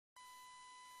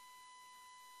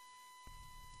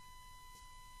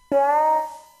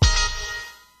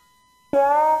Who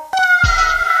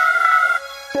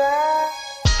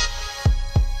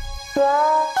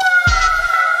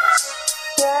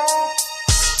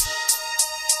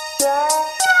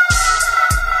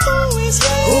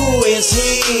is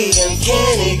he and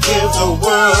can he give the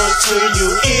world to you?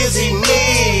 Is he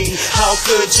me? How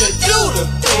could you do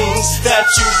the things that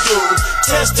you do?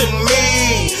 Testing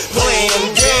me,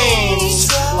 playing games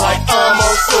like I'm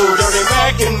a fool, dirty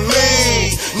macking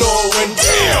me, knowing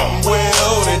damn well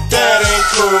that ain't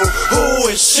cool.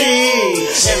 Who is she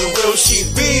and will she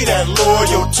be that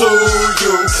loyal to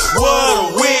you? What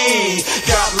are we?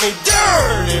 Got me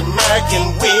dirty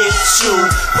macking with you.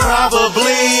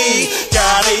 Probably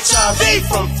got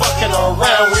HIV from fucking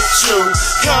around with you.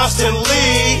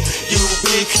 Constantly, you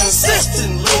be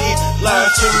consistently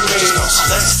lying to me.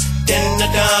 Less than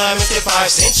a dime,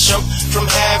 55-cent chump from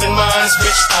having mines,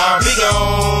 bitch. I'll be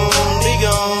gone, be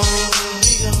gone,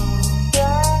 be gone.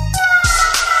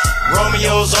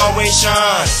 Romeo's always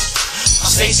shine,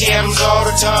 Stacey Adams all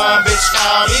the time, bitch.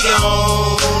 I'll be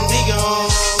gone, be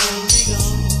gone, be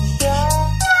gone.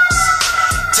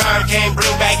 Time can't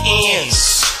bring back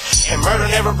ends, and murder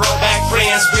never brought back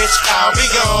friends, bitch. I'll be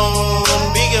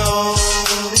gone, be gone,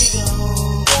 be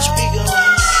gone, bitch, be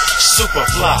gone.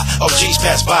 Superfly, OGs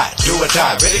pass by, do or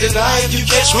die, ready to die if you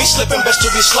catch me slipping, best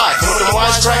to be sly. Come with them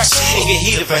wise tracks and get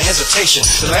heated for hesitation.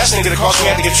 The last nigga that cost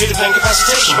me had to get treated for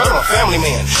incapacitation, but I'm a family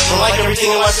man, don't like everything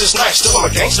in life this nice. Still I'm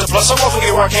a gangster, plus I won't forget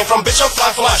where I came from, bitch. I'm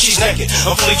fly for life, she's naked,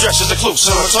 I'm fully dressed as a clue,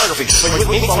 cinematography. When you with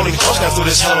me, phone even close now through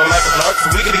this hell of a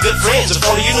macrophone. We could be good friends, if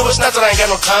only you knew it's not that I ain't got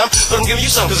no time, but I'm giving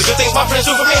you some, cause the good things my friends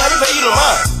do for me, how you pay you to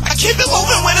mine. I keep it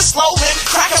moving with a slow whip,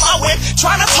 cracking my whip,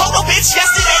 trying to tote a bitch.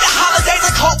 Yesterday the holidays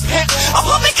a coke pimp, I'm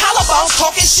pumping collarbones,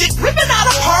 talking shit, ripping out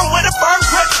a perm with a firm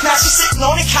grip. Now she's sitting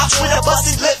on the couch with a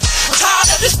busted lip. I'm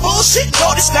tired of this bullshit,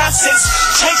 all this nonsense.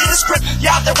 Changing the script,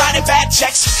 y'all they're writing bad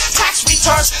checks, tax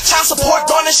returns, child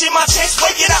support, garnishing my checks,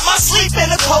 waking up my sleep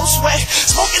in a cold sweat,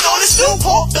 smoking on this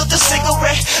Newport, built a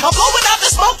cigarette. I'm blowing out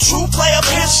the smoke, true player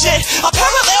pimp shit. I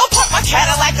parallel park my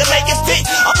Cadillac to make it fit.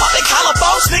 I'm pumping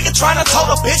collarbones, nigga trying to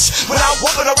tote a bitch. Without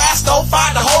whooping her ass, don't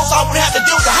find the hoes, I wouldn't have to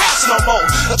deal with the house no more.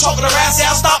 I'm talking her ass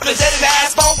out, stomping her dead in the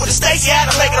ass bone with a Stacey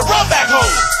Adams, making her run back home.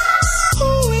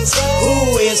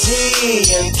 Who is he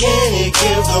and can he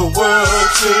give the world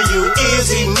to you? Is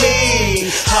he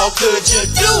me? How could you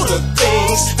do the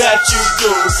things that you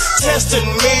do? Testing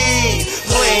me,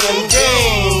 playing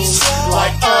games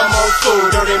like I'm a fool,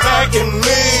 dirty macking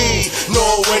me,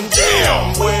 knowing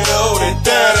damn well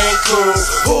that ain't cool.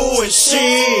 Who is she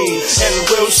and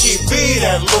will she be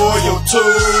that loyal to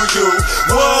you?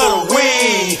 What are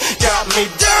we? Got me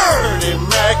dirty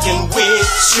macking with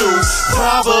you.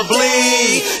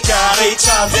 Probably got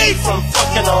HIV from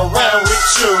fucking around with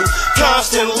you.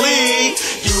 Constantly,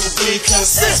 you be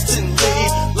consistently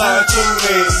lying to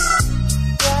me.